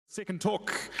Second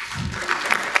talk.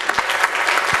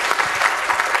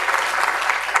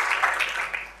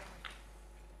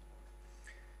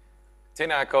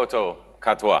 Tēnā koutou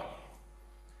katoa.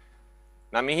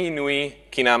 Nā mihi nui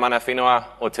ki ngā mana whenua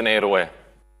o tēnei roe.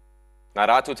 Nā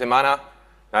rātu te mana,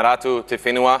 nā rātu te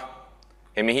whenua,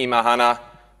 he mihi mahana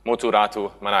mō tū rātu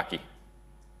manaki.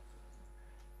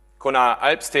 Ko ngā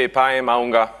Alps te pae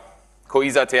maunga, ko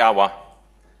Iza te awa,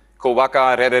 ko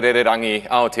waka rere rangi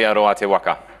Aotearoa te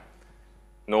waka.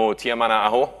 No Tiamana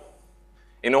aho,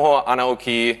 e noho ana o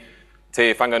ki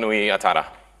te whanganui atara.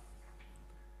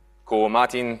 Ko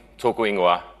Martin tōku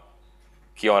ingoa,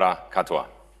 kia ora katoa.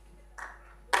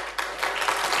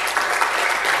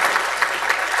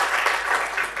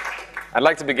 I'd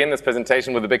like to begin this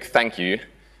presentation with a big thank you.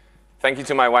 Thank you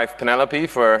to my wife Penelope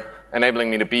for enabling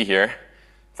me to be here.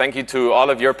 Thank you to all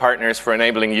of your partners for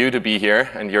enabling you to be here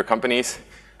and your companies.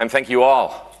 And thank you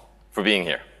all for being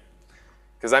here.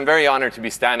 Because I'm very honored to be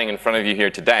standing in front of you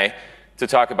here today to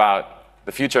talk about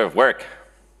the future of work.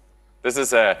 This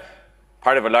is a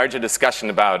part of a larger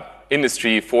discussion about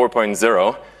Industry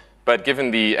 4.0, but given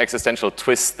the existential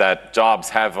twist that jobs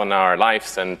have on our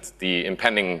lives and the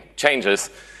impending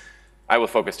changes, I will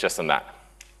focus just on that.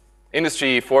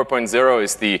 Industry 4.0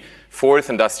 is the fourth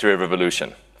industrial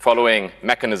revolution, following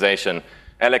mechanization,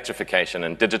 electrification,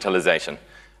 and digitalization.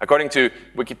 According to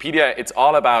Wikipedia, it's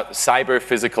all about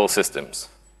cyber-physical systems.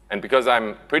 And because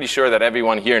I'm pretty sure that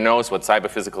everyone here knows what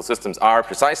cyber-physical systems are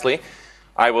precisely,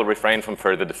 I will refrain from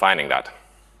further defining that.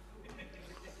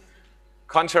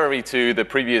 Contrary to the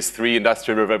previous three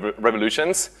industrial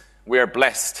revolutions, we are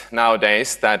blessed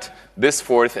nowadays that this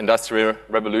fourth industrial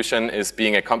revolution is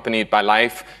being accompanied by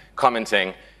live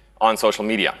commenting on social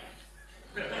media.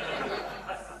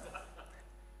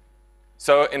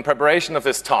 So in preparation of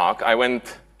this talk, I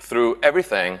went through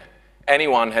everything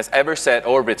anyone has ever said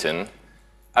or written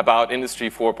about Industry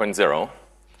 4.0,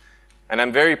 and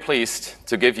I'm very pleased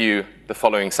to give you the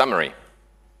following summary.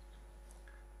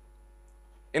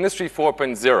 Industry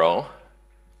 4.0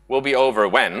 will be over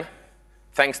when,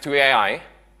 thanks to AI,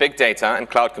 big data, and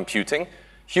cloud computing,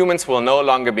 humans will no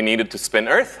longer be needed to spin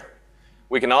Earth.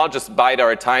 We can all just bide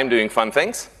our time doing fun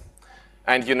things,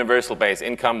 and universal base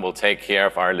income will take care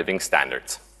of our living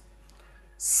standards.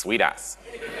 Sweet ass.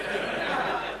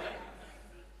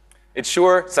 It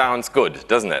sure sounds good,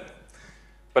 doesn't it?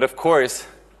 But of course,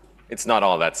 it's not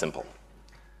all that simple.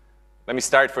 Let me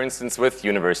start, for instance, with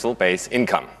universal base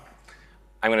income.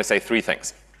 I'm going to say three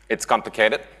things. It's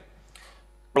complicated.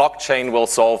 Blockchain will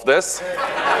solve this.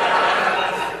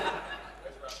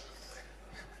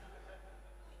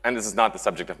 And this is not the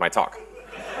subject of my talk.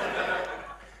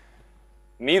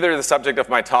 Neither the subject of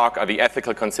my talk are the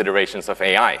ethical considerations of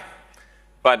AI.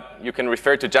 But you can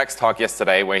refer to Jack's talk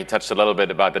yesterday where he touched a little bit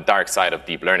about the dark side of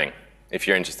deep learning, if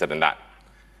you're interested in that.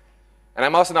 And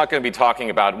I'm also not going to be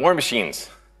talking about war machines,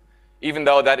 even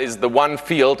though that is the one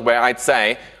field where I'd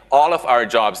say all of our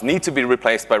jobs need to be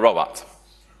replaced by robots.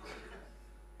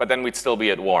 But then we'd still be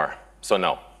at war, so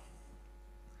no.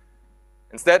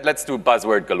 Instead, let's do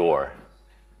buzzword galore.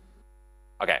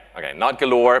 Okay, not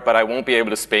galore, but I won't be able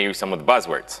to spare you some of the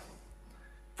buzzwords.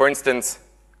 For instance,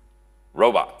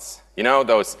 robots. You know,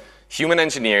 those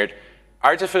human-engineered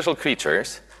artificial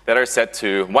creatures that are set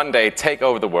to one day take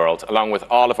over the world along with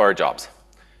all of our jobs.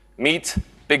 Meet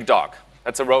Big Dog.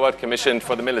 That's a robot commissioned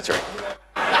for the military.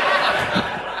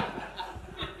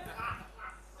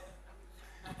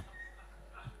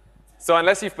 So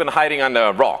unless you've been hiding under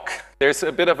a rock, there's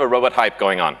a bit of a robot hype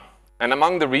going on. And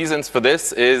among the reasons for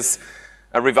this is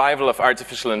a revival of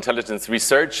artificial intelligence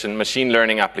research and machine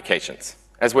learning applications,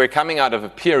 as we're coming out of a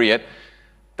period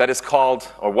that is called,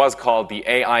 or was called, the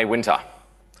AI winter.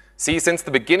 See, since the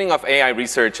beginning of AI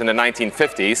research in the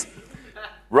 1950s,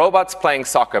 robots playing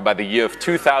soccer by the year of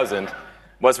 2000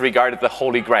 was regarded the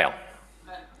holy grail.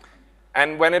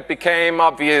 And when it became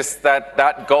obvious that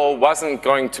that goal wasn't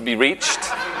going to be reached,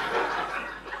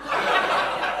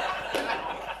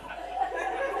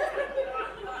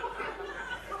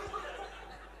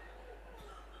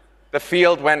 the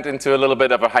field went into a little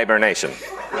bit of a hibernation.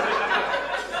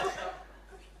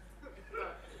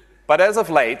 But as of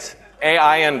late,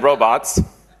 AI and robots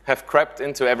have crept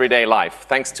into everyday life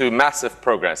thanks to massive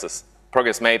progress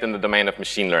made in the domain of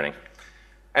machine learning.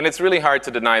 And it's really hard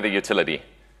to deny the utility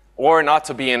or not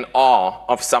to be in awe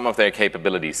of some of their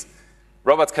capabilities.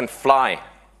 Robots can fly.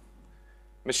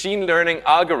 Machine learning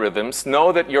algorithms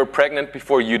know that you're pregnant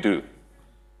before you do.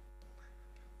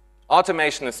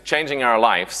 Automation is changing our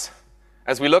lives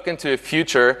as we look into a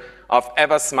future of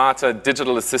ever smarter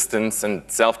digital assistants and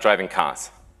self-driving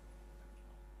cars.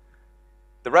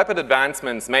 The rapid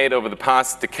advancements made over the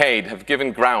past decade have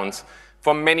given grounds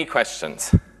for many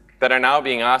questions that are now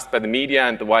being asked by the media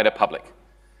and the wider public.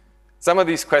 Some of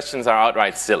these questions are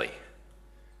outright silly.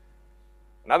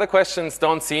 And other questions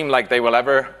don't seem like they will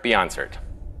ever be answered.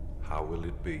 How will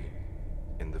it be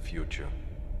in the future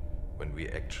when we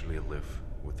actually live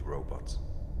with robots?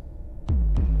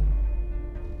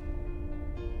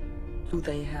 Do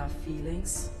they have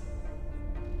feelings?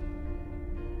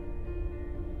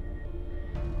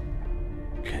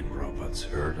 Can robots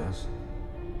hurt us?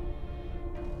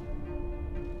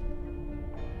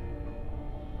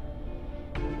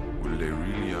 Will they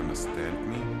really understand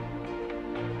me?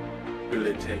 Will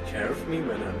they take care of me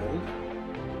when I'm old?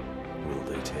 Will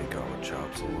they take our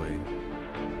jobs away?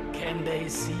 Can they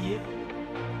see?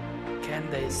 Can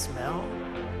they smell?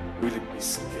 Will it be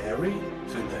scary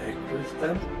to interact with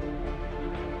them?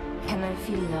 Can I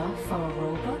feel love for a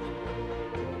robot?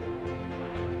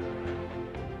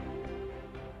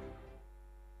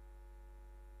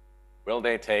 Will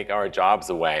they take our jobs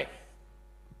away?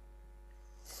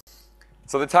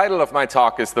 So the title of my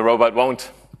talk is "The Robot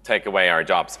Won't Take Away Our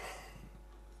Jobs."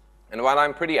 And while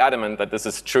I'm pretty adamant that this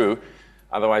is true,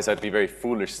 otherwise I'd be very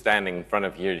foolish standing in front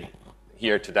of you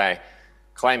here today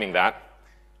claiming that,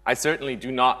 I certainly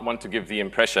do not want to give the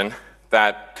impression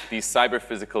that these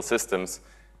cyber-physical systems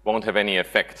won't have any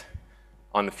effect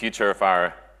on the future of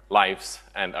our lives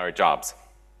and our jobs.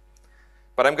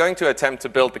 But I'm going to attempt to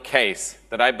build the case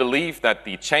that I believe that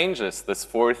the changes this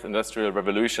fourth industrial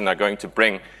revolution are going to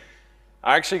bring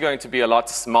are actually going to be a lot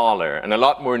smaller and a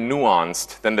lot more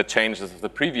nuanced than the changes of the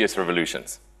previous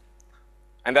revolutions.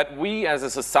 And that we as a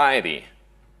society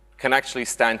can actually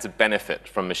stand to benefit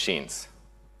from machines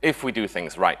if we do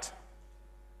things right.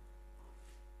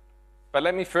 But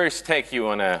let me first take you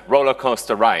on a roller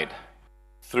coaster ride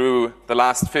through the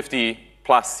last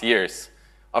 50+ years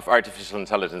of artificial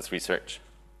intelligence research.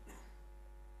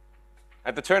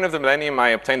 At the turn of the millennium, I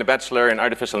obtained a bachelor in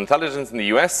artificial intelligence in the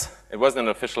US. It wasn't an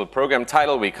official program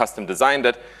title. We custom designed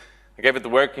it. I gave it the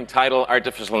working title,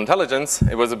 Artificial Intelligence.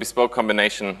 It was a bespoke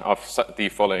combination of the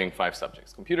following 5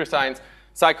 subjects: computer science,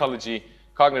 psychology,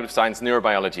 cognitive science,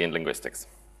 neurobiology, and linguistics.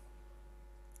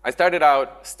 I started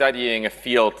out studying a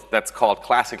field that's called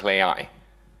classical AI.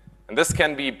 And this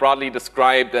can be broadly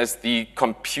described as the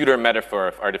computer metaphor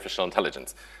of artificial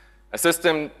intelligence. A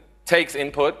system takes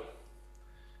input,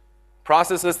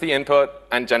 processes the input,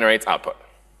 and generates output.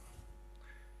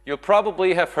 You'll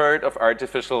probably have heard of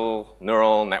artificial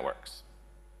neural networks.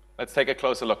 Let's take a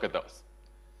closer look at those.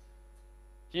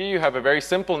 Here you have a very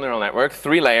simple neural network,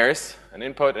 3 layers, an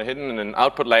input, a hidden, and an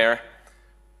output layer.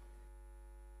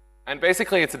 And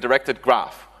basically, it's a directed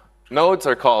graph. Nodes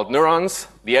are called neurons,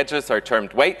 the edges are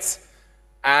termed weights,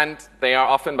 and they are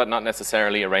often, but not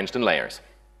necessarily, arranged in layers.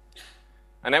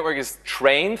 A network is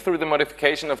trained through the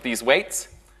modification of these weights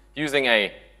using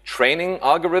a training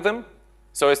algorithm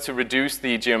so as to reduce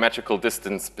the geometrical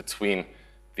distance between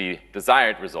the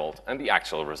desired result and the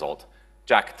actual result.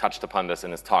 Jack touched upon this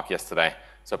in his talk yesterday,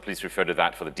 so please refer to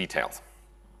that for the details.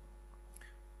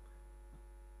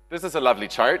 This is a lovely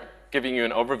chart giving you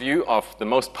an overview of the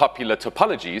most popular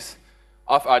topologies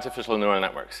of artificial neural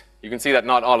networks. You can see that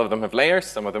not all of them have layers.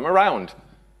 Some of them are round.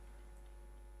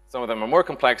 Some of them are more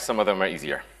complex. Some of them are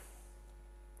easier.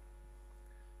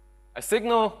 A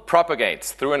signal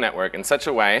propagates through a network in such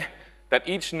a way that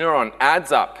each neuron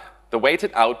adds up the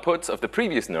weighted outputs of the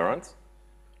previous neurons,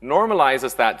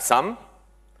 normalizes that sum,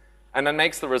 and then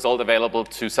makes the result available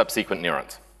to subsequent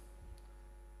neurons.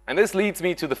 And this leads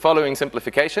me to the following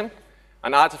simplification.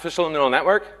 An artificial neural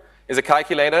network is a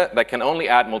calculator that can only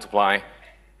add, multiply,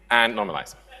 and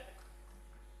normalize.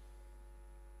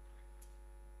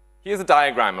 Here's a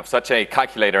diagram of such a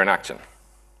calculator in action.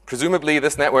 Presumably,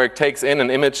 this network takes in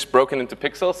an image broken into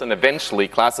pixels and eventually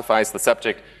classifies the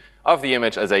subject of the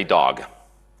image as a dog.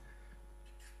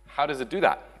 How does it do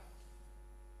that?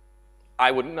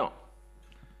 I wouldn't know.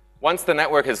 Once the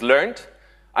network has learned,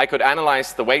 I could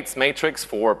analyze the weights matrix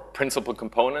for principal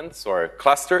components or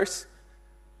clusters,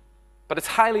 but it's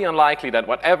highly unlikely that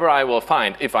whatever I will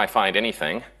find, if I find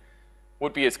anything,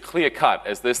 would be as clear-cut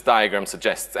as this diagram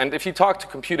suggests. And if you talk to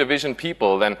computer vision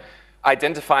people, then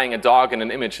identifying a dog in an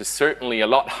image is certainly a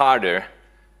lot harder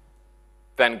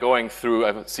than going through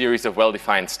a series of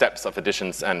well-defined steps of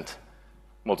additions and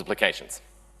multiplications.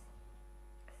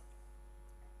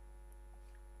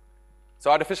 So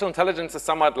artificial intelligence is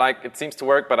somewhat like it seems to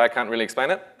work, but I can't really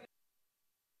explain it.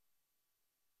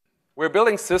 We're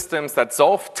building systems that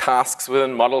solve tasks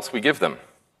within models we give them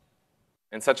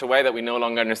in such a way that we no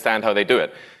longer understand how they do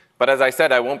it. But as I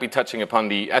said, I won't be touching upon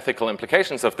the ethical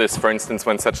implications of this, for instance,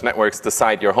 when such networks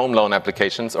decide your home loan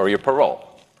applications or your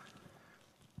parole.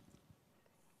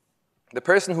 The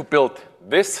person who built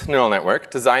this neural network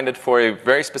designed it for a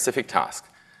very specific task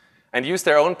and used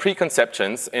their own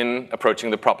preconceptions in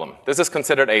approaching the problem. This is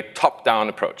considered a top-down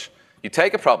approach. You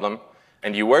take a problem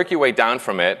and you work your way down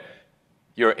from it.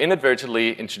 You're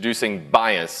inadvertently introducing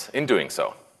bias in doing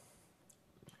so.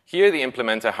 Here, the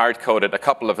implementer hard-coded a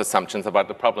couple of assumptions about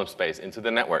the problem space into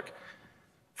the network.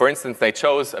 For instance, they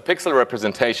chose a pixel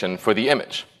representation for the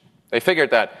image. They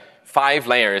figured that 5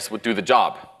 layers would do the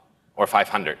job, or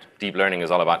 500. Deep learning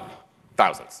is all about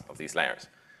thousands of these layers.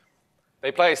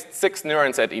 They placed 6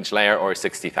 neurons at each layer, or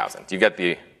 60,000. You get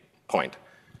the point.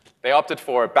 They opted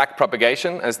for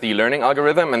backpropagation as the learning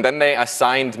algorithm, and then they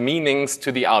assigned meanings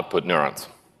to the output neurons.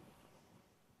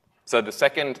 So the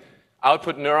second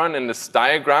output neuron in this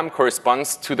diagram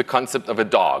corresponds to the concept of a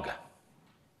dog.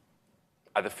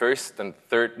 Are the first and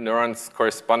third neurons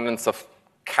correspondence of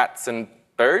cats and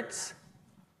birds?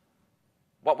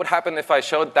 What would happen if I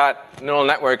showed that neural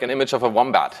network an image of a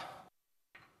wombat?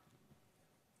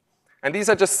 And these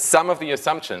are just some of the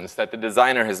assumptions that the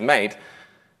designer has made,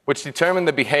 which determine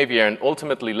the behavior and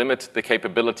ultimately limit the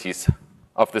capabilities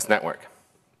of this network.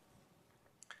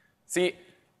 See,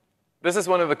 this is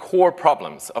one of the core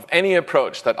problems of any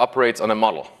approach that operates on a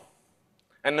model.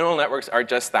 And neural networks are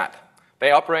just that.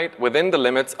 They operate within the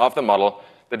limits of the model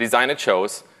the designer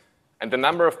chose, and the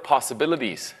number of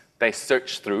possibilities they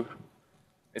search through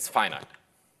is finite.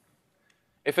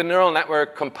 If a neural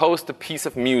network composed a piece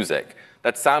of music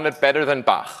that sounded better than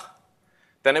Bach,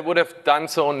 then it would have done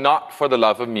so not for the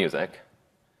love of music,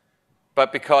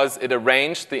 but because it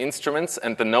arranged the instruments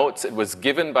and the notes it was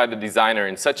given by the designer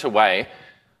in such a way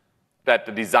that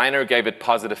the designer gave it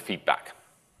positive feedback.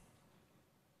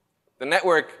 The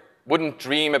network wouldn't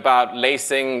dream about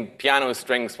lacing piano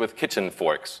strings with kitchen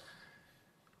forks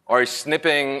or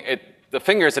snipping the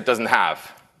fingers it doesn't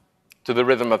have to the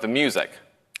rhythm of the music.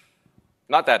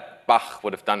 Not that Bach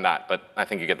would have done that, but I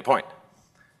think you get the point.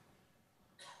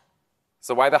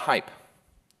 So why the hype?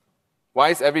 Why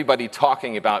is everybody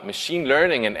talking about machine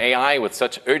learning and AI with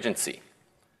such urgency,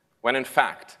 when in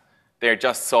fact they're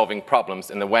just solving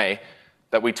problems in the way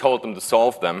that we told them to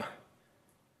solve them,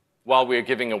 while we're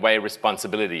giving away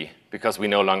responsibility because we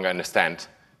no longer understand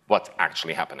what's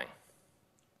actually happening?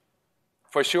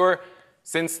 For sure,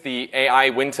 since the AI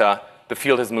winter, the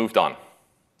field has moved on.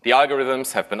 The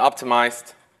algorithms have been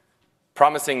optimized,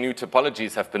 promising new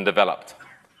topologies have been developed,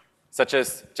 such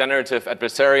as generative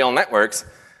adversarial networks,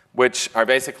 which are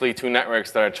basically 2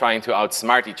 networks that are trying to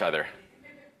outsmart each other.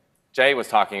 Jay was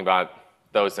talking about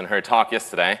those in her talk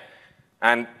yesterday.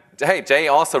 And hey, Jay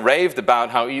also raved about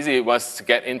how easy it was to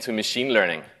get into machine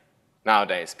learning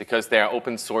nowadays because there are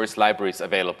open source libraries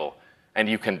available. And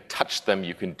you can touch them,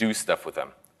 you can do stuff with them.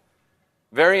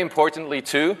 Very importantly,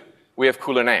 too, we have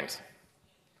cooler names.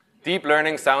 Deep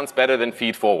learning sounds better than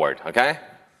feed forward, okay?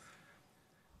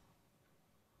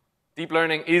 Deep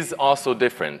learning is also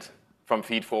different from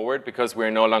feed forward because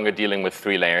we're no longer dealing with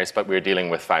 3 layers, but we're dealing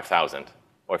with 5,000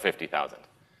 or 50,000.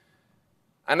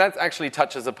 And that actually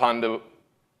touches upon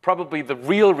probably the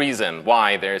real reason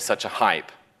why there is such a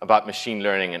hype about machine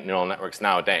learning and neural networks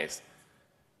nowadays.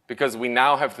 Because we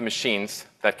now have the machines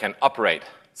that can operate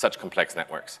such complex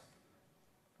networks.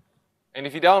 And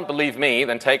if you don't believe me,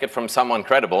 then take it from someone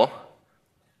credible.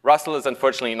 Russell is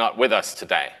unfortunately not with us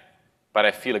today, but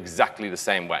I feel exactly the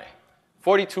same way.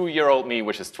 42-year-old me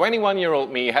wishes 21-year-old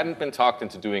me hadn't been talked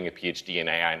into doing a PhD in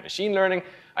AI and machine learning.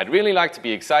 I'd really like to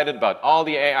be excited about all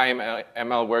the AI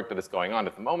ML work that is going on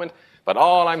at the moment, but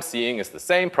all I'm seeing is the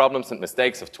same problems and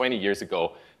mistakes of 20 years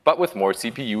ago, but with more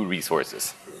CPU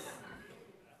resources.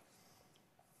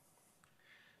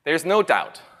 There's no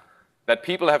doubt that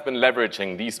people have been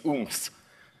leveraging these oomphs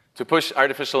to push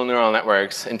artificial neural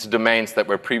networks into domains that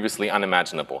were previously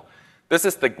unimaginable. This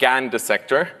is the GAN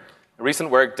dissector, recent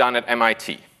work done at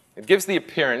MIT. It gives the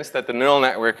appearance that the neural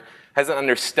network has an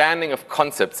understanding of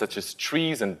concepts such as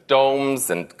trees and domes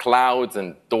and clouds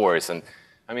and doors. And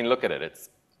I mean, look at it. It's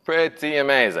pretty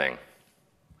amazing.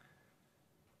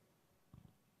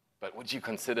 But would you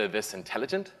consider this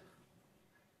intelligent?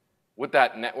 Would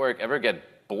that network ever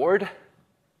get bored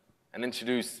and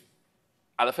introduce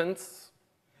elephants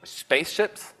or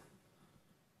spaceships?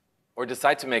 Or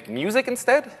decide to make music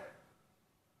instead?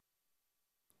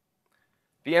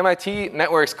 The MIT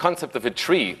network's concept of a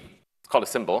tree, it's called a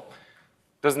symbol,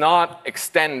 does not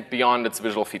extend beyond its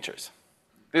visual features.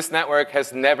 This network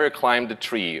has never climbed a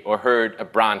tree or heard a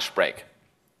branch break.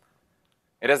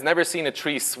 It has never seen a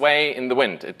tree sway in the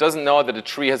wind. It doesn't know that a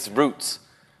tree has roots,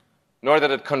 nor that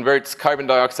it converts carbon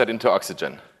dioxide into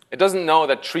oxygen. It doesn't know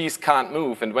that trees can't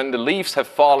move, and when the leaves have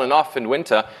fallen off in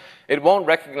winter, it won't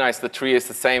recognize the tree as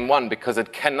the same one because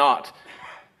it cannot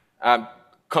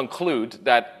conclude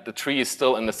that the tree is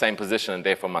still in the same position and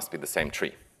therefore must be the same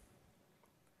tree.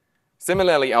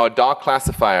 Similarly, our dog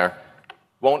classifier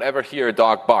won't ever hear a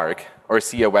dog bark or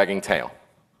see a wagging tail.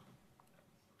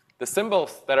 The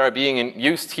symbols that are being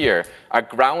used here are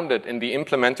grounded in the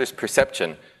implementer's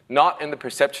perception, not in the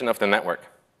perception of the network.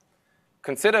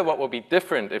 Consider what would be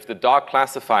different if the dog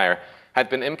classifier had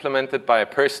been implemented by a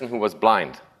person who was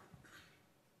blind.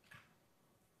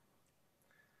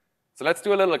 So let's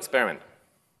do a little experiment.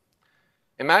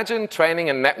 Imagine training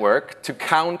a network to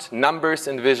count numbers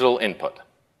in visual input.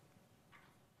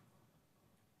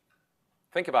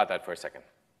 Think about that for a second.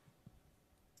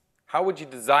 How would you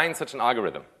design such an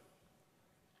algorithm?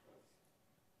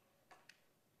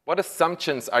 What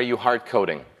assumptions are you hard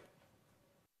coding?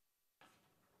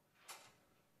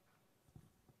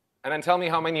 And then tell me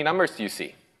how many numbers do you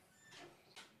see?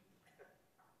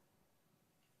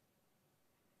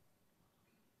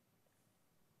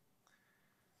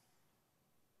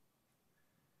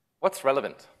 What's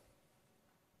relevant?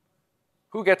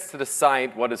 Who gets to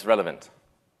decide what is relevant?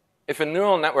 If a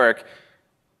neural network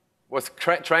was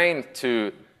trained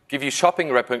to give you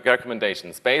shopping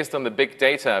recommendations based on the big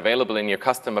data available in your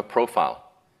customer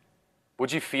profile,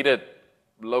 would you feed it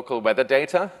local weather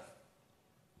data,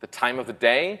 the time of the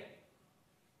day,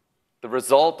 the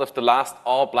result of the last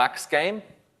All Blacks game?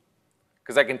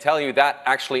 Because I can tell you that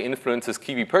actually influences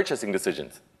Kiwi purchasing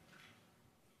decisions.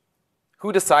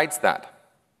 Who decides that?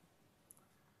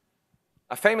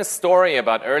 A famous story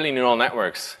about early neural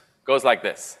networks goes like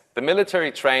this. The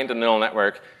military trained a neural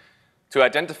network to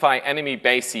identify enemy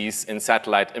bases in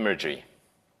satellite imagery.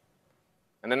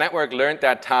 And the network learned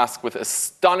that task with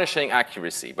astonishing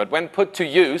accuracy. But when put to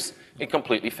use, it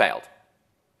completely failed.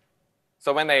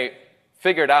 So when they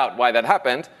figured out why that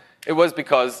happened, it was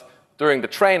because during the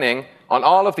training, on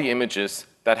all of the images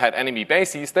that had enemy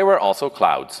bases, there were also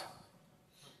clouds.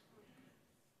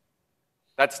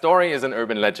 That story is an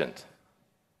urban legend.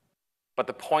 But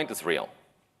the point is real.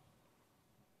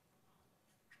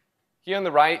 Here on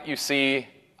the right, you see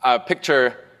a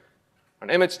picture, an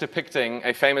image depicting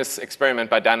a famous experiment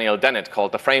by Daniel Dennett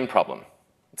called the frame problem.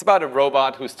 It's about a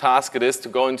robot whose task it is to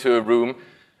go into a room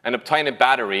and obtain a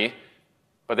battery,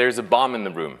 but there's a bomb in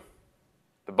the room.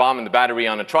 The bomb and the battery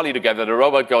on a trolley together, the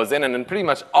robot goes in, and in pretty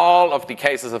much all of the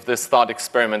cases of this thought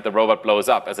experiment, the robot blows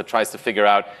up as it tries to figure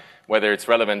out whether it's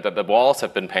relevant that the walls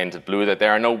have been painted blue, that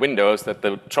there are no windows, that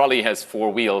the trolley has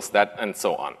 4 wheels, and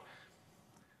so on.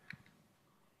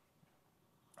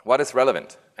 What is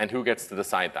relevant, and who gets to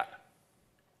decide that?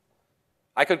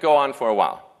 I could go on for a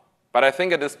while, but I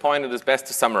think at this point it is best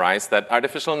to summarize that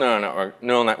artificial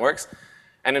neural networks,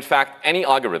 and in fact any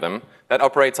algorithm that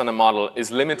operates on a model,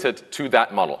 is limited to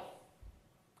that model,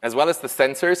 as well as the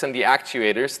sensors and the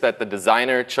actuators that the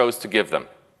designer chose to give them.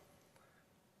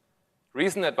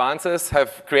 Recent advances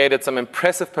have created some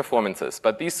impressive performances,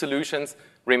 but these solutions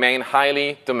remain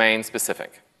highly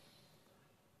domain-specific.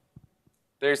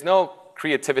 There's no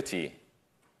creativity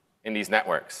in these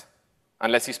networks,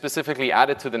 unless you specifically add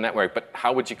it to the network, but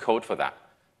how would you code for that?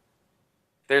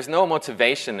 There's no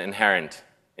motivation inherent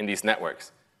in these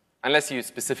networks, unless you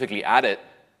specifically add it,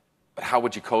 but how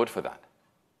would you code for that?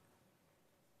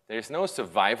 There's no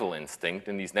survival instinct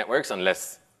in these networks,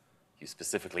 unless you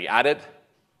specifically add it.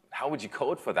 How would you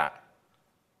code for that?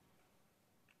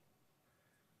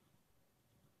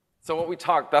 So what we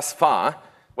talked thus far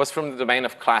was from the domain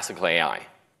of classical AI.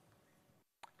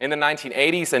 In the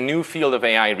 1980s, a new field of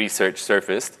AI research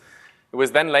surfaced. It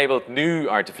was then labeled New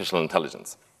Artificial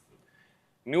Intelligence.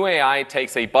 New AI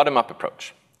takes a bottom-up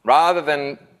approach. Rather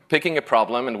than picking a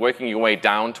problem and working your way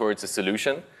down towards a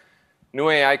solution, New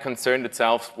AI concerned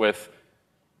itself with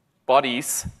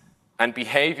bodies and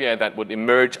behavior that would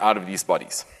emerge out of these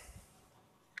bodies.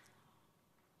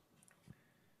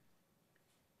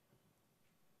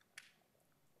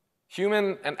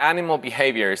 Human and animal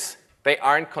behaviors, they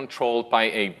aren't controlled by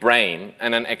a brain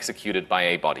and then executed by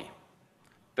a body.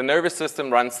 The nervous system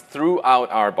runs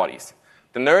throughout our bodies.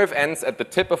 The nerve ends at the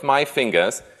tip of my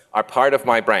fingers are part of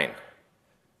my brain.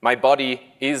 My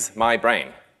body is my brain.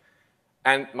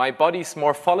 And my body's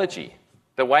morphology,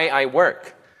 the way I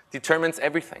work, determines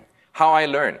everything. How I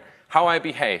learn, how I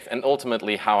behave, and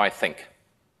ultimately how I think.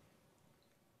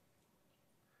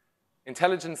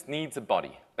 Intelligence needs a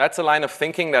body. That's a line of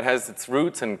thinking that has its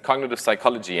roots in cognitive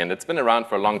psychology, and it's been around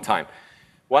for a long time.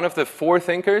 One of the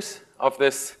forethinkers of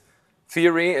this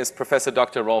theory is Professor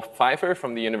Dr. Rolf Pfeiffer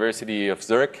from the University of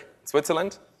Zurich,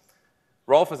 Switzerland.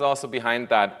 Rolf is also behind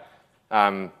that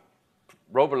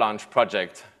RoboLaunch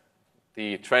project,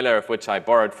 the trailer of which I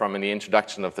borrowed from in the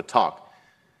introduction of the talk.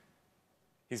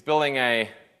 He's building a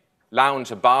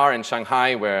lounge, a bar in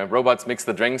Shanghai where robots mix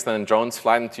the drinks and then drones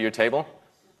fly them to your table.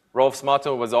 Rolf's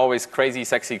motto was always crazy,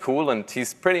 sexy, cool, and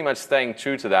he's pretty much staying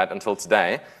true to that until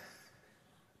today.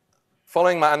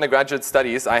 Following my undergraduate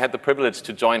studies, I had the privilege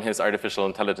to join his artificial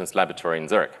intelligence laboratory in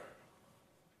Zurich.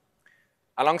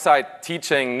 Alongside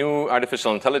teaching new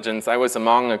artificial intelligence, I was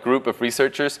among a group of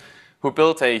researchers who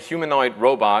built a humanoid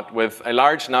robot with a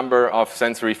large number of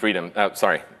sensory freedom,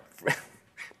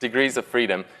 degrees of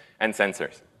freedom and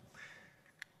sensors.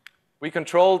 We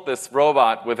controlled this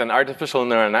robot with an artificial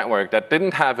neural network that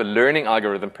didn't have a learning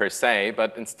algorithm per se,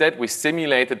 but instead we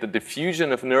simulated the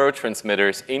diffusion of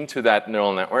neurotransmitters into that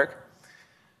neural network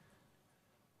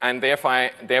and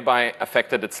thereby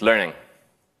affected its learning.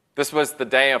 This was the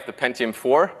day of the Pentium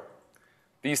 4.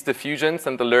 These diffusions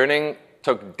and the learning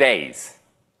took days.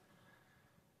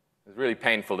 It was really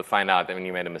painful to find out that when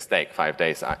you made a mistake 5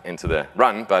 days into the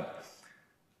run, but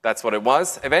that's what it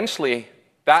was. Eventually,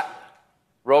 that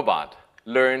robot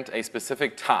learned a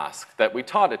specific task that we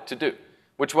taught it to do,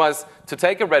 which was to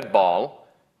take a red ball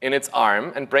in its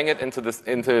arm and bring it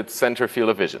into its center field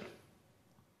of vision.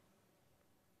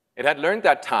 It had learned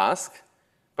that task,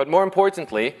 but more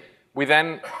importantly, we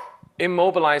then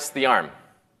immobilized the arm.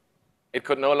 It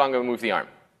could no longer move the arm.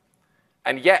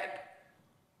 And yet,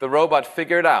 the robot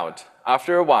figured out,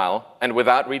 after a while, and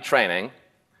without retraining,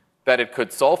 that it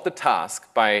could solve the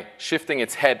task by shifting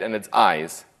its head and its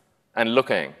eyes and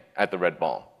looking at the red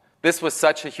ball. This was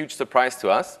such a huge surprise to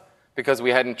us because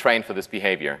we hadn't trained for this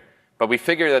behavior. But we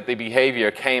figured that the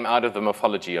behavior came out of the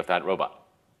morphology of that robot.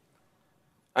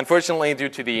 Unfortunately, due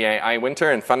to the AI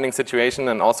winter and funding situation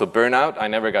and also burnout, I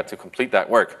never got to complete that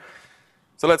work.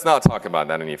 So let's not talk about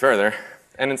that any further,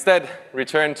 and instead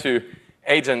return to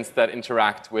agents that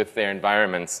interact with their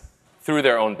environments through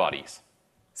their own bodies.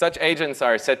 Such agents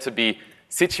are said to be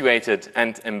situated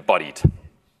and embodied.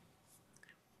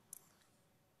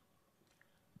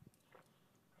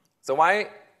 So why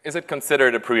is it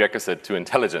considered a prerequisite to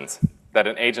intelligence that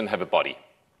an agent have a body?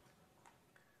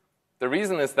 The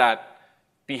reason is that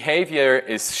behavior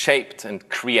is shaped and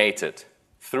created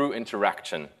through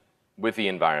interaction with the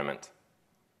environment.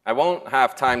 I won't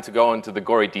have time to go into the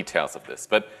gory details of this,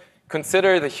 but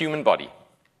consider the human body.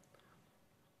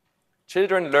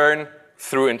 Children learn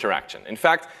through interaction. In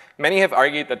fact, many have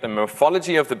argued that the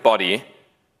morphology of the body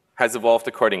has evolved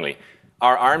accordingly.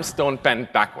 Our arms don't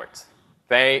bend backwards.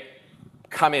 They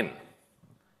come in.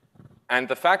 And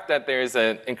the fact that there's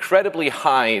an incredibly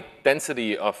high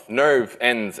density of nerve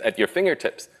ends at your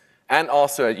fingertips and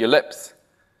also at your lips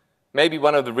may be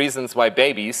one of the reasons why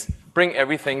babies bring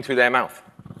everything to their mouth.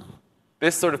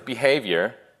 This sort of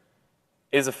behavior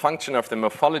is a function of the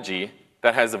morphology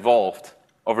that has evolved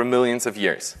over millions of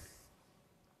years.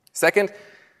 Second,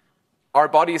 our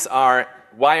bodies are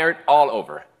wired all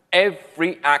over.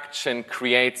 Every action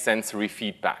creates sensory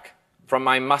feedback. From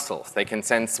my muscles, they can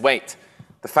sense weight,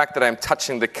 the fact that I'm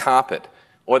touching the carpet,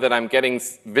 or that I'm getting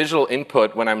visual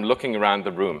input when I'm looking around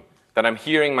the room, that I'm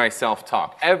hearing myself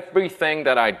talk. Everything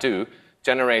that I do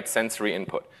generates sensory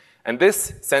input. And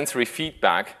this sensory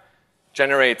feedback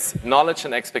generates knowledge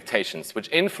and expectations, which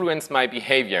influence my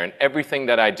behavior and everything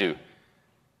that I do.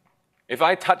 If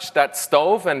I touch that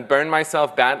stove and burn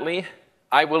myself badly,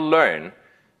 I will learn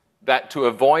that to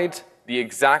avoid the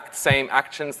exact same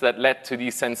actions that led to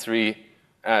these sensory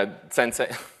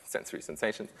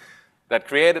sensations that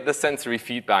created the sensory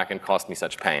feedback and caused me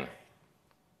such pain.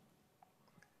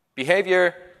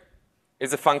 Behavior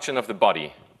is a function of the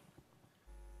body.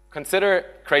 Consider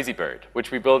Crazy Bird,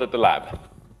 which we built at the lab.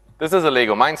 This is a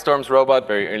Lego Mindstorms robot,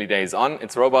 very early days on.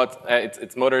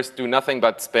 Its motors do nothing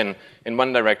but spin in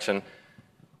one direction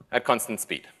at constant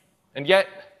speed. And yet,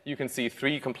 you can see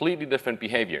 3 completely different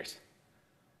behaviors.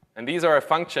 And these are a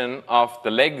function of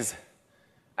the legs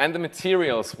and the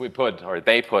materials we put, or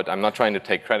they put, I'm not trying to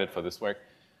take credit for this work,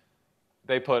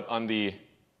 they put on the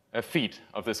feet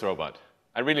of this robot.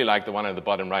 I really like the one at the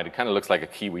bottom right. It kind of looks like a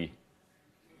kiwi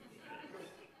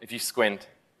if you squint.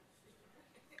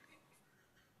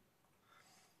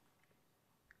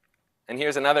 And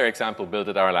here's another example built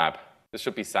at our lab. This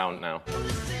should be sound now.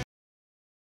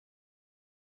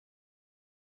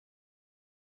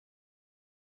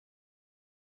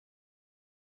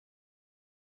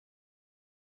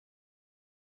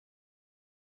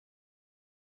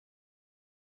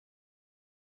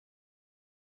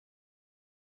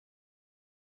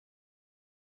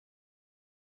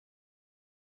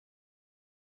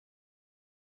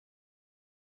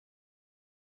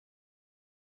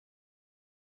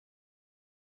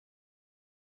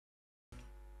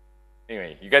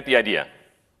 Anyway, you get the idea.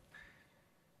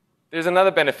 There's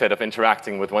another benefit of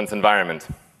interacting with one's environment.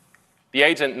 the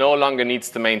agent no longer needs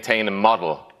to maintain a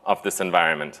model of this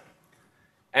environment.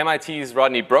 MIT's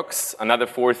Rodney Brooks, another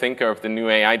forethinker of the new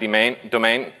AI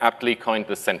domain, aptly coined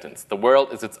this sentence: the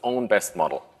world is its own best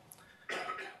model.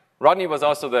 Rodney was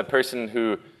also the person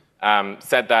who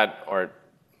said that, or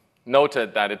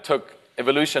noted that it took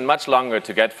evolution much longer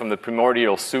to get from the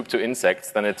primordial soup to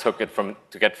insects than it took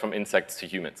to get from insects to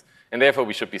humans. And therefore,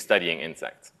 we should be studying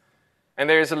insects. And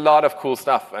there's a lot of cool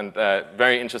stuff and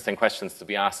very interesting questions to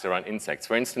be asked around insects.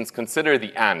 For instance, consider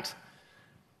the ant.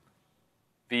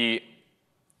 The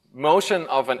motion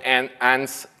of an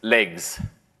ant's legs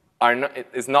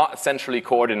is not centrally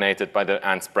coordinated by the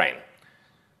ant's brain.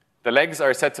 The legs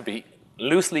are said to be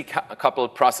loosely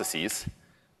coupled processes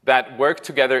that work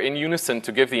together in unison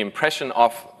to give the impression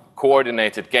of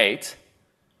coordinated gait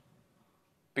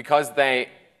because they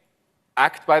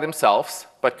act by themselves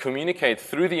but communicate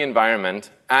through the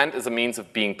environment and as a means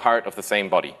of being part of the same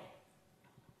body.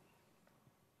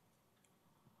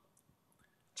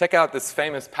 Check out this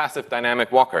famous passive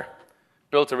dynamic walker,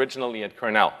 built originally at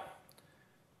Cornell.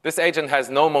 This agent has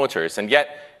no motors, and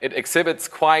yet it exhibits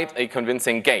quite a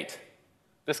convincing gait.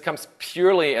 This comes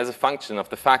purely as a function of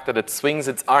the fact that it swings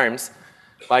its arms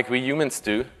like we humans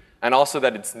do, and also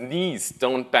that its knees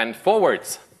don't bend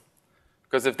forwards,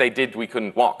 because if they did, we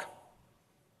couldn't walk.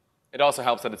 It also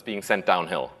helps that it's being sent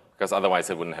downhill, because otherwise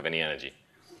it wouldn't have any energy.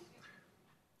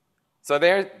 So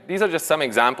these are just some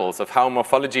examples of how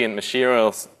morphology and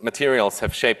materials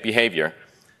have shaped behavior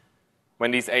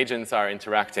when these agents are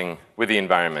interacting with the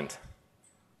environment.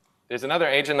 There's another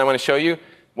agent I want to show you,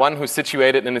 one who's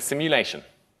situated in a simulation.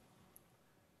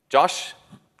 Josh,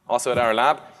 also at our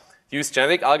lab, used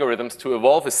genetic algorithms to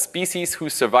evolve a species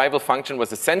whose survival function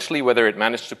was essentially whether it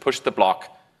managed to push the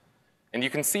block. And you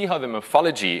can see how the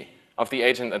morphology of the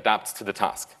agent adapts to the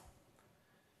task.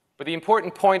 But the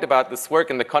important point about this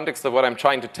work in the context of what I'm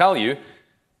trying to tell you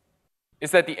is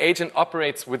that the agent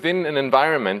operates within an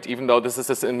environment, even though this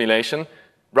is a simulation,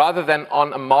 rather than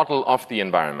on a model of the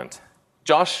environment.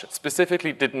 Josh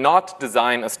specifically did not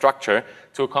design a structure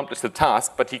to accomplish the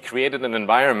task, but he created an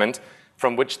environment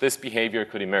from which this behavior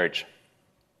could emerge.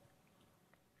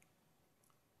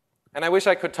 And I wish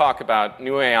I could talk about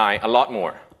new AI a lot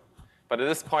more. But at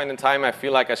this point in time, I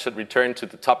feel like I should return to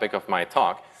the topic of my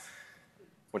talk,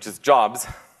 which is jobs.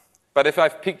 But if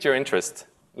I've piqued your interest,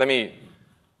 let me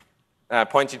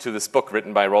point you to this book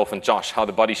written by Rolf and Josh, How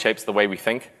the Body Shapes the Way We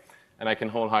Think. And I can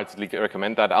wholeheartedly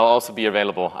recommend that. I'll also be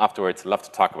available afterwards. I'd love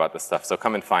to talk about this stuff, so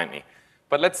come and find me.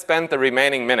 But let's spend the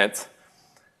remaining minutes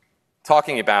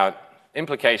talking about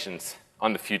implications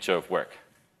on the future of work,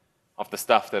 of the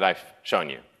stuff that I've shown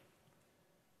you.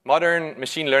 Modern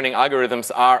machine learning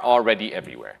algorithms are already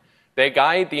everywhere. They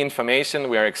guide the information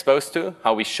we are exposed to,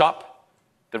 how we shop,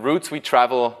 the routes we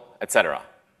travel, etc.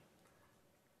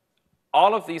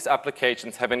 All of these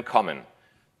applications have in common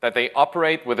that they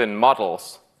operate within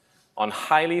models on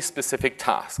highly specific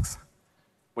tasks,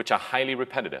 which are highly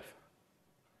repetitive.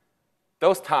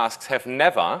 Those tasks have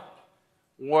never,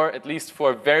 or at least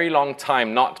for a very long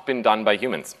time, not been done by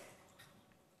humans.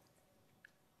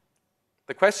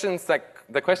 The question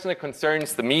that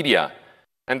concerns the media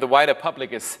and the wider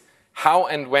public is how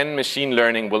and when machine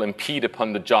learning will impede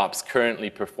upon the jobs currently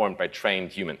performed by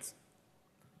trained humans.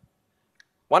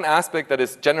 One aspect that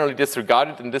is generally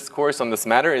disregarded in discourse on this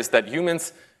matter is that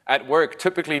humans at work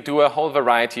typically do a whole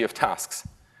variety of tasks,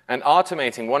 and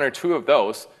automating one or two of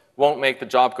those won't make the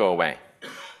job go away.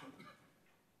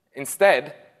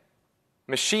 Instead,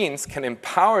 machines can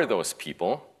empower those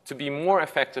people to be more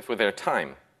effective with their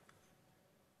time.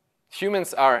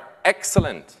 Humans are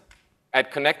excellent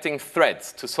at connecting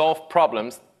threads to solve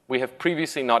problems we have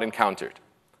previously not encountered.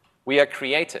 We are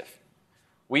creative.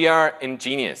 We are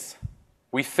ingenious.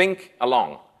 We think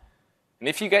along. And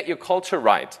if you get your culture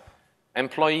right,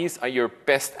 employees are your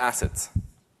best assets.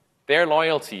 Their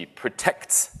loyalty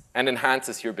protects and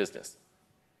enhances your business.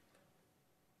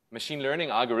 Machine learning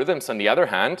algorithms, on the other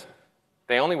hand,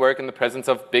 they only work in the presence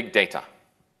of big data.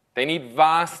 They need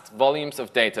vast volumes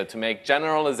of data to make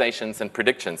generalizations and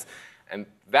predictions, and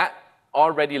that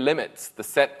already limits the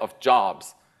set of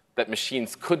jobs that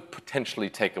machines could potentially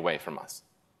take away from us.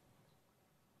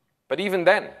 But even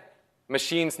then,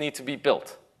 machines need to be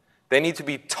built. They need to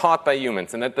be taught by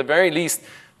humans, and at the very least,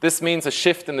 this means a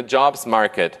shift in the jobs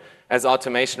market as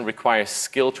automation requires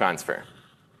skill transfer.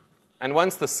 And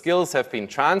once the skills have been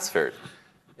transferred,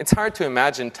 it's hard to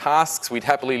imagine tasks we'd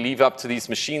happily leave up to these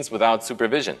machines without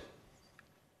supervision.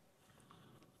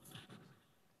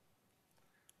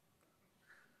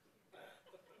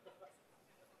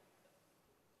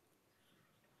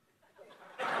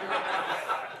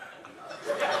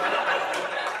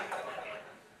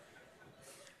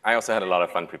 I also had a lot of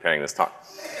fun preparing this talk.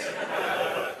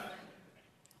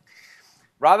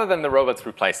 Rather than the robots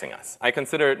replacing us, I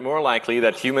consider it more likely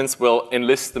that humans will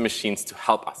enlist the machines to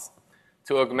help us,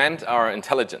 to augment our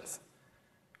intelligence.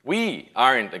 We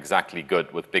aren't exactly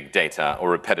good with big data or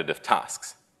repetitive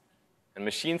tasks, and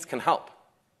machines can help.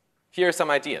 Here are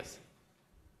some ideas.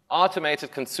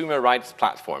 Automated consumer rights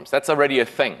platforms, that's already a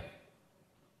thing.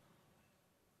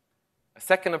 A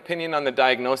second opinion on the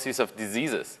diagnosis of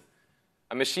diseases.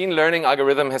 A machine learning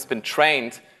algorithm has been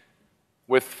trained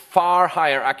with far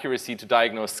higher accuracy to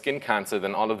diagnose skin cancer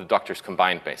than all of the doctors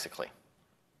combined, basically.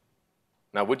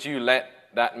 Now, would you let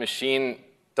that machine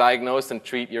diagnose and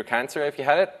treat your cancer if you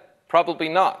had it? Probably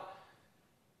not.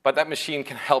 But that machine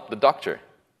can help the doctor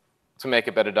to make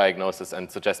a better diagnosis and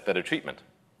suggest better treatment.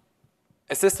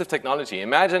 Assistive technology.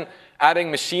 Imagine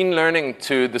adding machine learning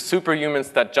to the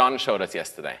superhumans that John showed us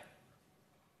yesterday.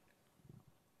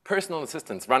 Personal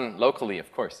assistants run locally,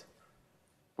 of course.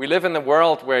 We live in a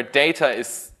world where data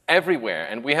is everywhere,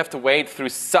 and we have to wade through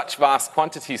such vast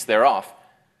quantities thereof.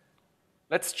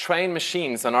 Let's train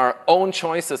machines on our own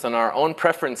choices, on our own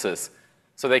preferences,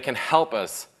 so they can help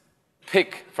us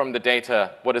pick from the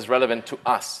data what is relevant to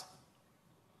us.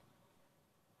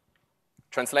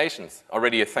 Translations,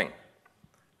 already a thing.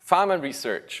 Pharma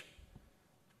research.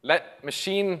 Let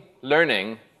machine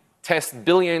learning test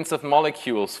billions of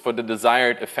molecules for the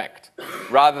desired effect,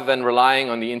 rather than relying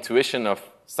on the intuition of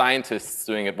scientists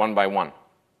doing it one by one.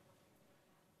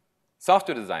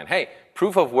 Software design. Hey,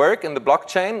 proof of work in the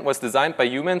blockchain was designed by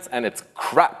humans, and it's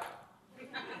crap.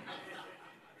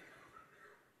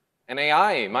 An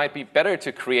AI might be better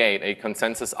to create a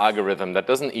consensus algorithm that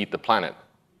doesn't eat the planet.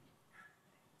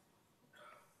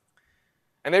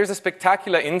 And there's a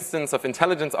spectacular instance of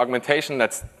intelligence augmentation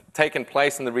that's taken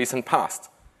place in the recent past.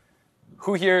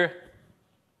 Who here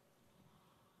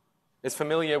is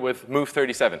familiar with Move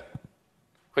 37?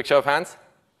 Quick show of hands.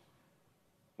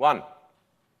 1.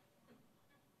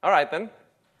 All right, then.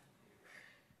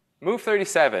 Move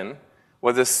 37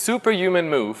 was a superhuman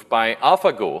move by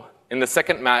AlphaGo in the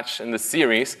second match in the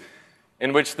series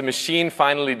in which the machine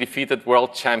finally defeated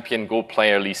world champion Go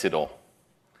player Lee Sedol.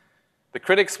 The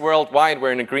critics worldwide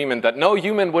were in agreement that no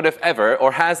human would have ever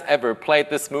or has ever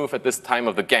played this move at this time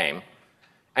of the game,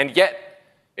 and yet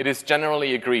it is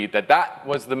generally agreed that that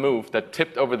was the move that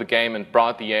tipped over the game and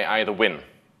brought the AI the win.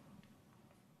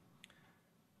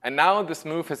 And now this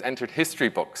move has entered history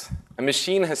books. A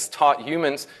machine has taught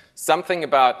humans something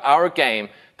about our game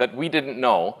that we didn't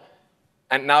know,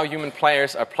 and now human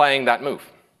players are playing that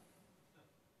move.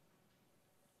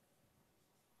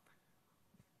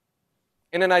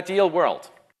 In an ideal world,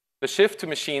 the shift to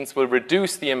machines will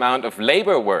reduce the amount of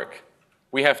labor work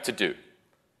we have to do,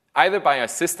 either by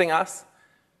assisting us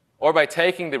or by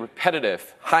taking the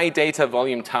repetitive, high data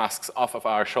volume tasks off of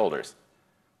our shoulders.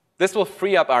 This will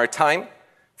free up our time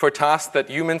for tasks that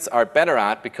humans are better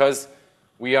at because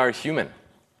we are human.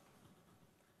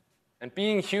 And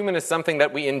being human is something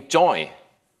that we enjoy.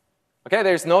 Okay,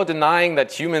 there's no denying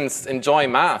that humans enjoy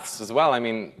maths as well. I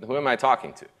mean, who am I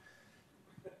talking to?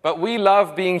 But we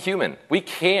love being human. We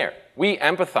care. We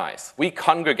empathize. We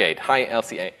congregate. Hi,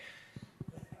 LCA.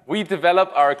 We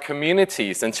develop our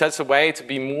communities in such a way to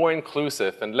be more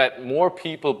inclusive and let more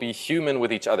people be human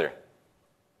with each other.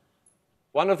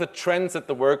 One of the trends at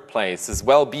the workplace is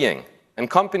well-being. And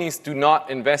companies do not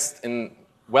invest in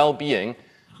well-being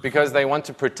because they want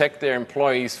to protect their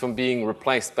employees from being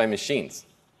replaced by machines.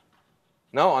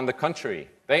 No, on the contrary.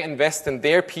 They invest in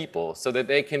their people so that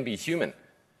they can be human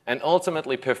and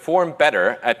ultimately perform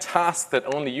better at tasks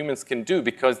that only humans can do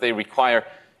because they require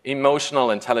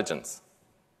emotional intelligence.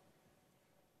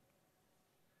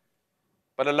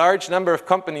 But a large number of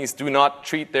companies do not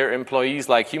treat their employees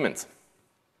like humans.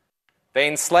 They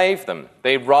enslave them.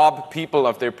 They rob people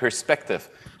of their perspective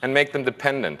and make them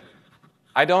dependent.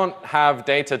 I don't have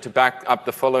data to back up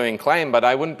the following claim, but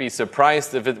I wouldn't be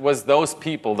surprised if it was those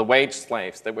people, the wage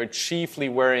slaves, that were chiefly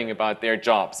worrying about their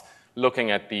jobs, looking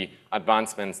at the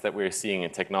advancements that we're seeing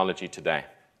in technology today.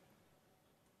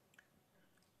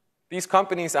 These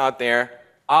companies out there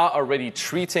are already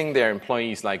treating their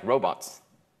employees like robots.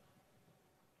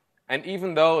 And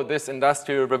even though this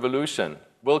industrial revolution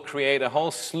will create a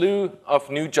whole slew of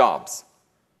new jobs,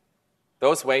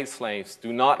 those wage slaves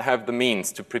do not have the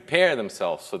means to prepare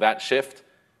themselves for that shift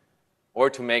or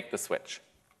to make the switch.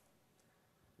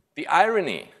 The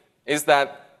irony is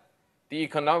that the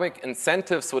economic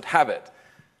incentives would have it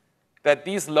that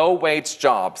these low-wage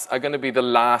jobs are going to be the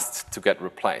last to get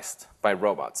replaced by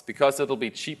robots because it'll be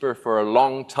cheaper for a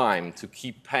long time to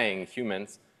keep paying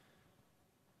humans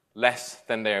less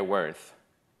than they're worth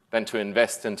than to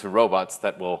invest into robots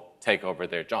that will take over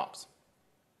their jobs.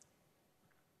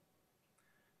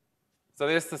 So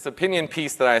there's this opinion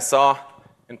piece that I saw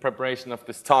in preparation of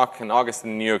this talk in August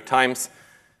in the New York Times.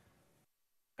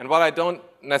 And while I don't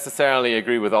necessarily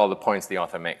agree with all the points the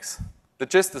author makes, the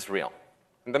gist is real.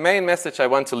 And the main message I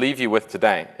want to leave you with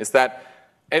today is that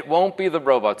it won't be the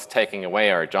robots taking away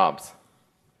our jobs.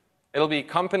 It'll be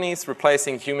companies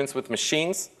replacing humans with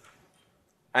machines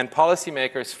and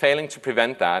policymakers failing to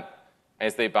prevent that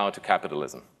as they bow to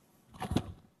capitalism.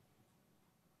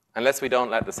 Unless we don't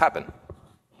let this happen.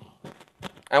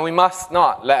 And we must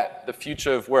not let the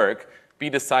future of work be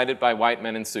decided by white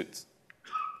men in suits.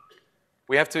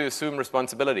 We have to assume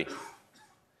responsibility.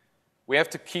 We have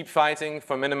to keep fighting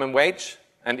for minimum wage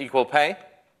and equal pay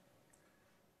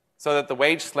so that the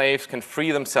wage slaves can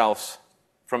free themselves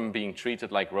from being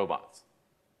treated like robots.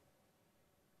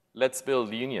 Let's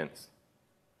build unions.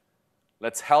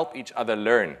 Let's help each other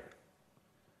learn.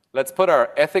 Let's put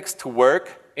our ethics to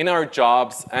work in our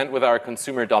jobs and with our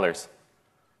consumer dollars.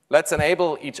 Let's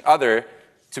enable each other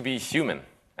to be human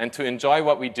and to enjoy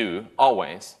what we do,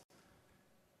 always.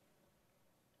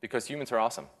 Because humans are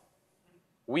awesome.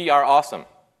 We are awesome.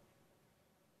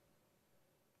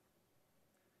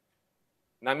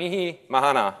 Namihi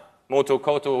mahana motu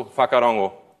koto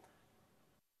whakarongo.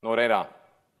 No reira.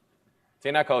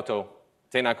 Tēnā koutou,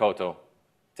 tēnā koutou,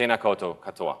 tēnā koutou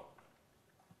katoa.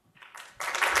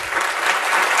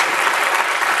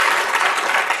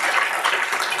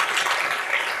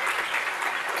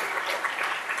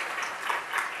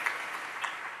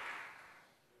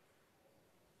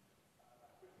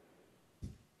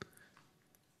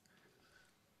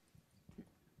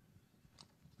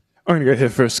 I'm going to go here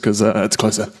first because it's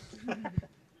closer.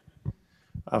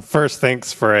 First,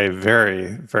 thanks for a very,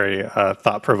 very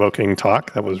thought-provoking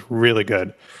talk. That was really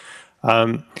good.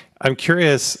 I'm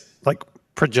curious, like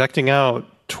projecting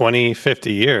out 20,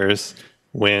 50 years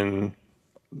when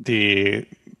the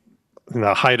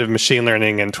height of machine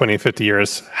learning in 20, 50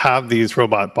 years have these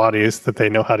robot bodies that they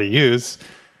know how to use,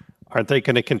 aren't they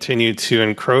going to continue to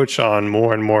encroach on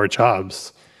more and more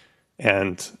jobs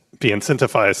and be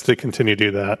incentivized to continue to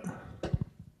do that?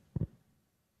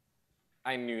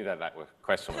 I knew that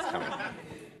question was coming.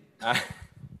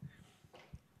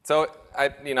 So I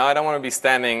don't want to be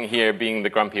standing here being the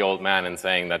grumpy old man and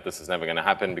saying that this is never going to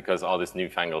happen because all this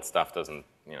newfangled stuff doesn't,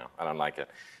 I don't like it.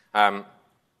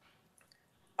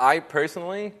 I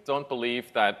personally don't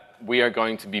believe that we are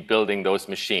going to be building those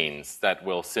machines that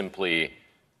will simply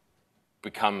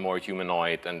become more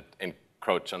humanoid and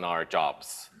encroach on our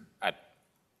jobs,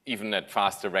 even at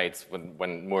faster rates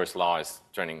when Moore's law is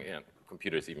turning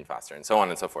computers even faster, and so on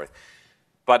and so forth.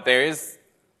 But there is,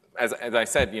 as I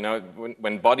said,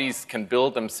 when bodies can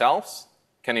build themselves,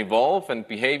 can evolve, and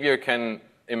behavior can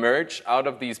emerge out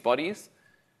of these bodies,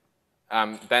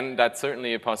 then that's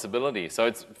certainly a possibility.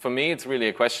 So for me, it's really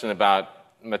a question about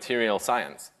material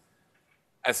science.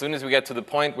 As soon as we get to the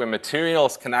point where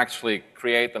materials can actually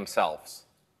create themselves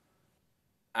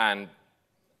and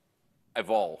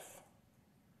evolve,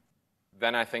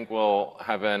 then I think we'll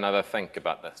have another think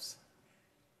about this.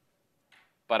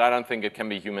 But I don't think it can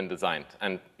be human designed.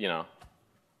 And,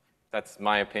 that's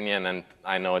my opinion, and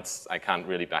I know I can't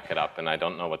really back it up, and I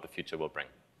don't know what the future will bring.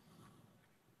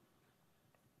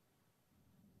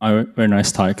 Very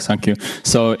nice talk, thank you.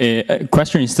 So a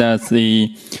question is that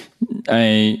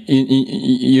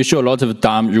you show a lot of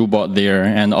dumb robot there,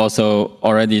 and also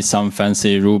already some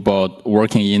fancy robot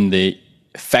working in the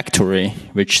factory,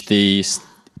 which they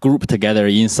group together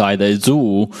inside a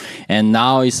zoo. And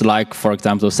now it's like, for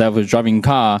example, self-driving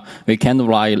car, we kind of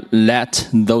like let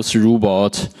those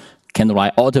robots kind of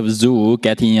like out of zoo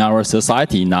get in our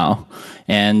society now.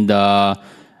 And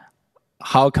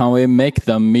how can we make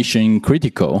them mission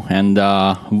critical? And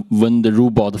when the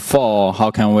robot fall,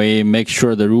 how can we make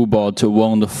sure the robot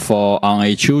won't fall on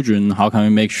a children? How can we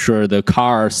make sure the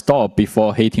car stop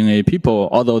before hitting a people,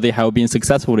 although they have been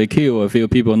successfully killed a few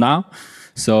people now?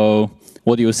 So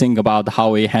what do you think about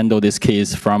how we handle this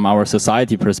case from our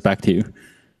society perspective?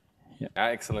 Yeah.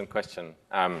 Excellent question.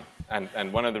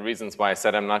 And one of the reasons why I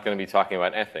said I'm not going to be talking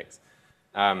about ethics.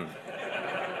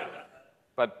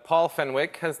 But Paul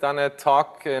Fenwick has done a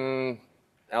talk in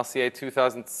LCA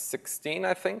 2016,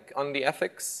 I think, on the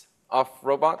ethics of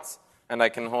robots. And I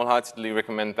can wholeheartedly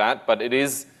recommend that. But it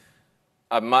is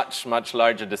a much, much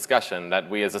larger discussion that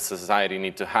we as a society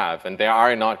need to have. And there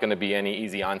are not going to be any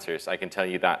easy answers, I can tell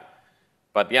you that.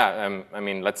 But yeah, I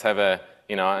mean, let's have an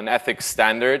ethics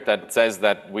standard that says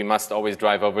that we must always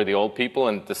drive over the old people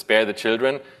and to spare the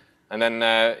children. And then,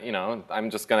 I'm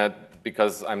just going to,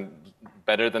 because I'm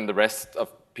better than the rest of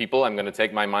people. I'm going to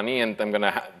take my money and I'm going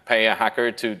to pay a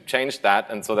hacker to change that,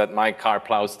 and so that my car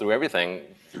plows through everything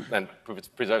and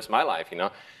preserves my life, you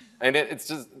know? And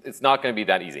it's not going to be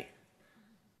that easy.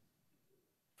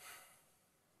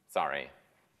 Sorry.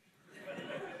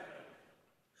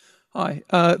 Hi,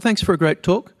 thanks for a great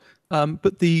talk.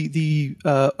 But the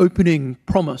opening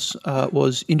promise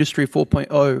was Industry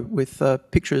 4.0 with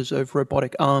pictures of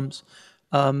robotic arms.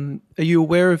 Are you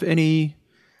aware of any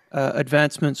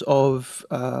advancements of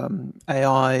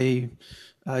AI,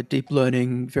 deep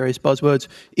learning, various buzzwords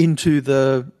into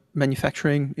the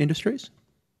manufacturing industries?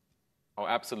 Oh,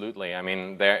 absolutely. I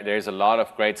mean, there's a lot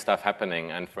of great stuff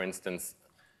happening. And for instance,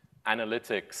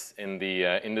 analytics in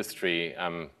the industry,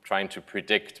 trying to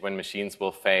predict when machines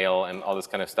will fail and all this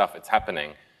kind of stuff, it's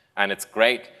happening. And it's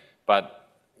great, but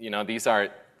you know, these are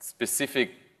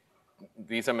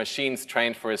machines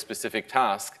trained for a specific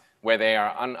task where they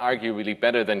are unarguably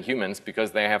better than humans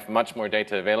because they have much more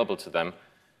data available to them.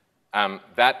 I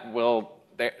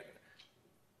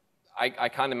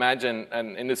can't imagine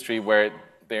an industry where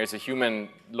there's a human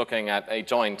looking at a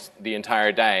joint the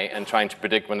entire day and trying to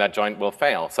predict when that joint will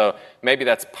fail. So maybe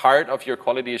that's part of your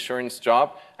quality assurance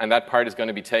job, and that part is going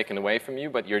to be taken away from you,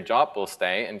 but your job will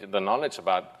stay, and the knowledge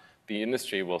about the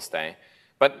industry will stay.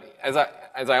 But as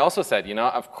I also said, you know,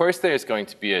 of course there's going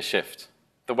to be a shift.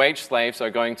 The wage slaves are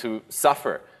going to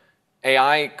suffer.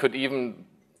 AI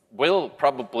will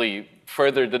probably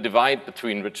further the divide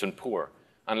between rich and poor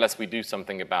unless we do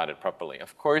something about it properly.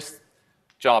 Of course,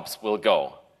 jobs will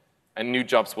go, and new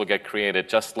jobs will get created,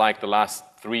 just like the last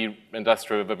 3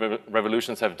 industrial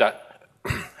revolutions have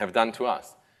done to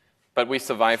us. But we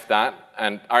survived that,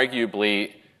 and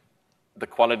arguably, the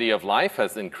quality of life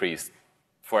has increased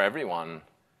for everyone.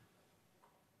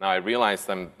 Now, I realize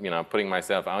I'm, you know, putting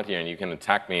myself out here, and you can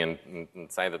attack me and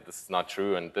say that this is not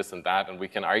true, and this and that, and we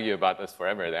can argue about this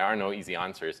forever. There are no easy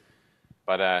answers.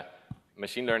 But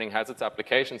machine learning has its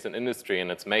applications in industry,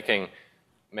 and it's making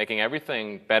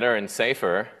everything better and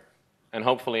safer, and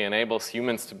hopefully enables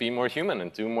humans to be more human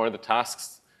and do more of the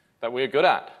tasks that we're good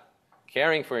at,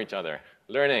 caring for each other,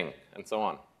 learning, and so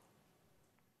on.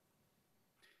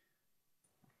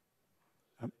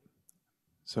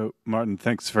 So, Martin,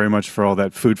 thanks very much for all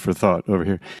that food for thought over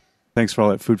here. Thanks for all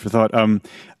that food for thought. I'm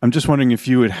just wondering if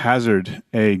you would hazard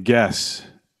a guess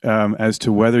as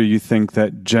to whether you think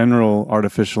that general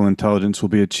artificial intelligence will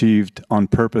be achieved on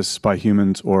purpose by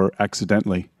humans or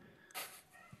accidentally.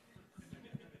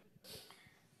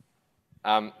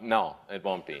 No, it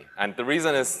won't be. And the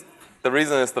reason is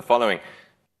the following.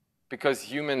 Because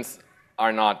humans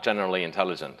are not generally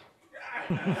intelligent.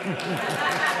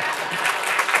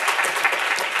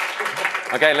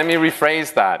 Okay, let me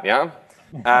rephrase that, yeah?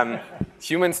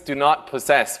 Humans do not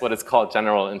possess what is called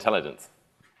general intelligence.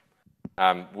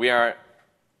 We are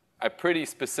a pretty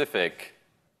specific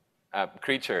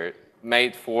creature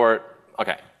made for,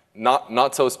 okay,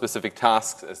 not so specific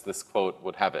tasks as this quote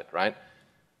would have it, right?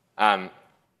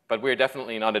 But we're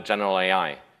definitely not a general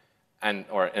AI,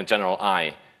 or a general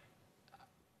I.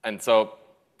 And so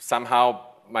somehow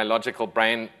my logical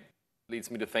brain leads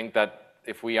me to think that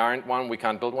if we aren't one, we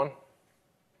can't build one.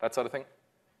 That sort of thing.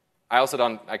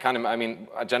 I mean,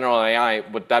 a general AI,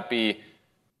 would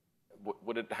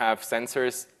it have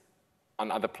sensors on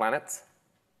other planets?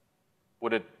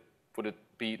 Would it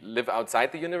live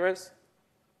outside the universe?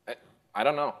 I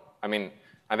don't know. I mean,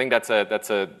 I think that's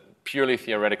a purely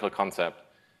theoretical concept,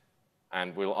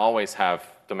 and we'll always have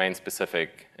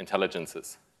domain-specific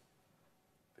intelligences.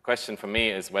 The question for me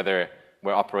is whether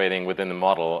we're operating within the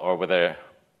model or whether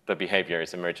the behavior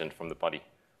is emergent from the body.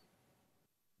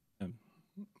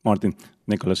 Martin,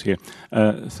 Nicholas here.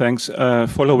 Thanks.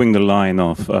 Following the line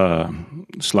of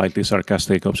slightly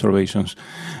sarcastic observations,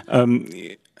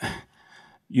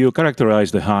 you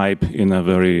characterize the hype in a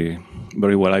very,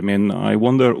 very well. I mean, I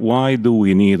wonder why do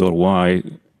we need, or why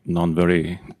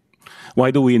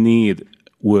do we need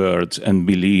words and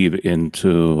believe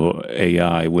into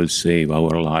AI will save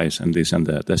our lives and this and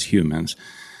that as humans?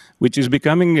 Which is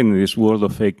becoming, in this world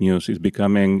of fake news, is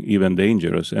becoming even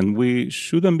dangerous. And we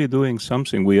shouldn't be doing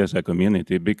something, we as a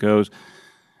community, because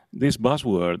these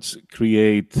buzzwords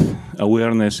create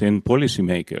awareness in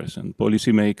policymakers. And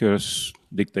policymakers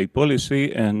dictate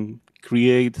policy and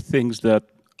create things that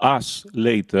us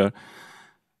later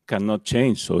cannot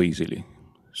change so easily.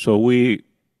 So we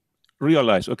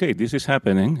realize, okay, this is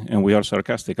happening, and we are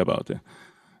sarcastic about it.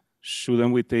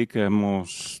 Shouldn't we take a more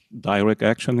direct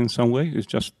action in some way? It's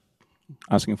just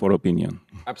asking for opinion.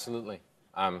 Absolutely.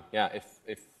 Yeah,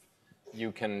 if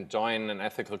you can join an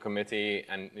ethical committee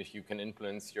and if you can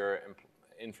influence your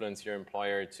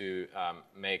employer to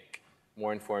make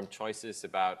more informed choices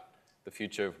about the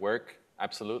future of work,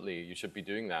 absolutely, you should be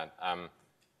doing that.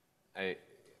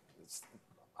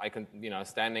 I can,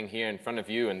 standing here in front of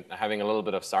you and having a little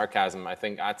bit of sarcasm, I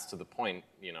think adds to the point,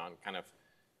 and kind of,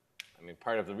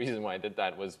 part of the reason why I did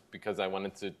that was because I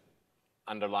wanted to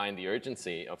underline the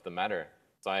urgency of the matter.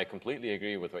 So I completely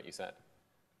agree with what you said.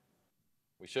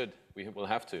 We will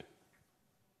have to.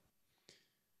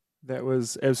 That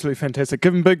was absolutely fantastic.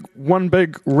 Give him one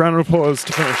big round of applause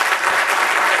to finish.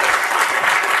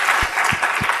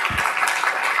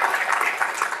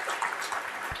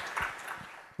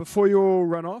 Before you all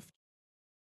run off,